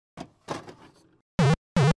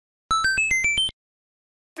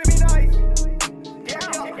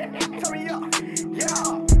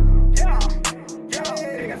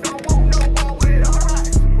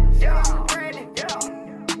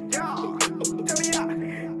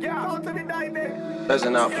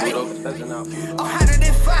Peasant out, Pluto. Peasant out. I'm hotter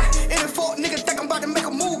than fire. Any folk nigga think I'm about to make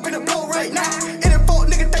a move in the blow right now. Any folk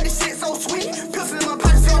nigga think this shit so sweet. Pistol in my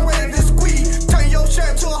pocket, so I'm ready to squeeze. Turn your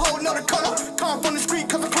shirt to a whole nother color. Come from the street,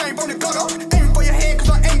 cause I came from the gutter. Aim for your head, cause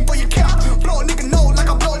I aim for your cap. Blow a nigga nose like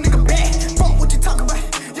I blow a nigga back. Fuck what you talking about.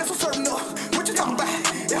 Yes, I'm serving up. What you talking about?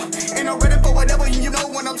 Yeah. Ain't no ready for whatever, you know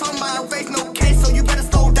what I'm talking about. Face no case, so you better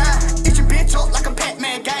slow down. Eat your bitch up like a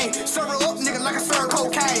Pac-Man game. Serve her up, nigga, like I serve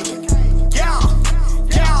cocaine. Yeah.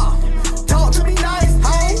 Talk to me nice,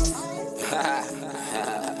 hoes.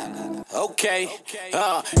 Okay,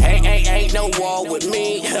 ain't no war with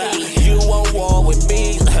me. You on war with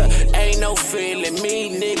me. Ain't no feeling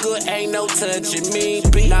me, nigga. Ain't no touching me.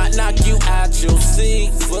 Knock you out your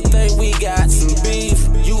seat. For think we got some beef.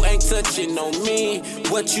 You ain't touching on me.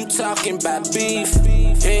 What you talking about beef?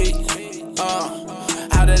 Hey,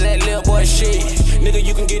 out of that little boy shit, nigga.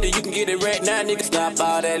 You can get it right now, nigga. Stop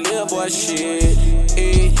all that little boy shit.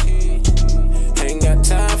 Hey. Ain't got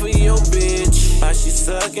time for your bitch. Why she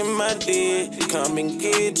sucking my dick? Come and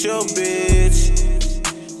get your bitch.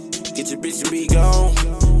 Get your bitch and be gone.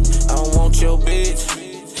 I don't want your bitch.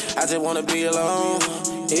 I just wanna be alone.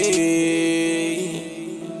 Hey.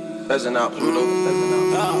 Peasant out, Pluto.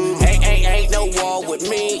 Ain't no war with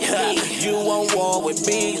me. You on war with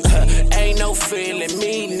me. Ain't no feeling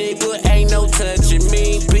me, nigga. Ain't no touching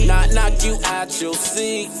me. Knock you out your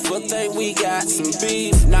seat. For think we got some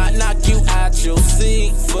beef. Knock you out your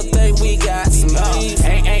seat. For think we got some beef.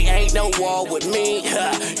 Ain't no war with me.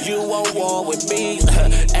 You on war with me.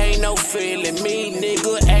 Ain't no feeling me,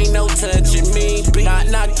 nigga. Ain't no touching me.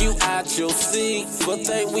 Knock you out your seat. For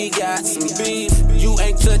think we got some beef. You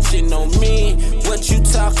ain't touching on me. What you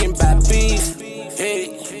talking about beef?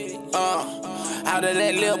 Hey, out of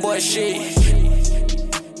that little boy shit.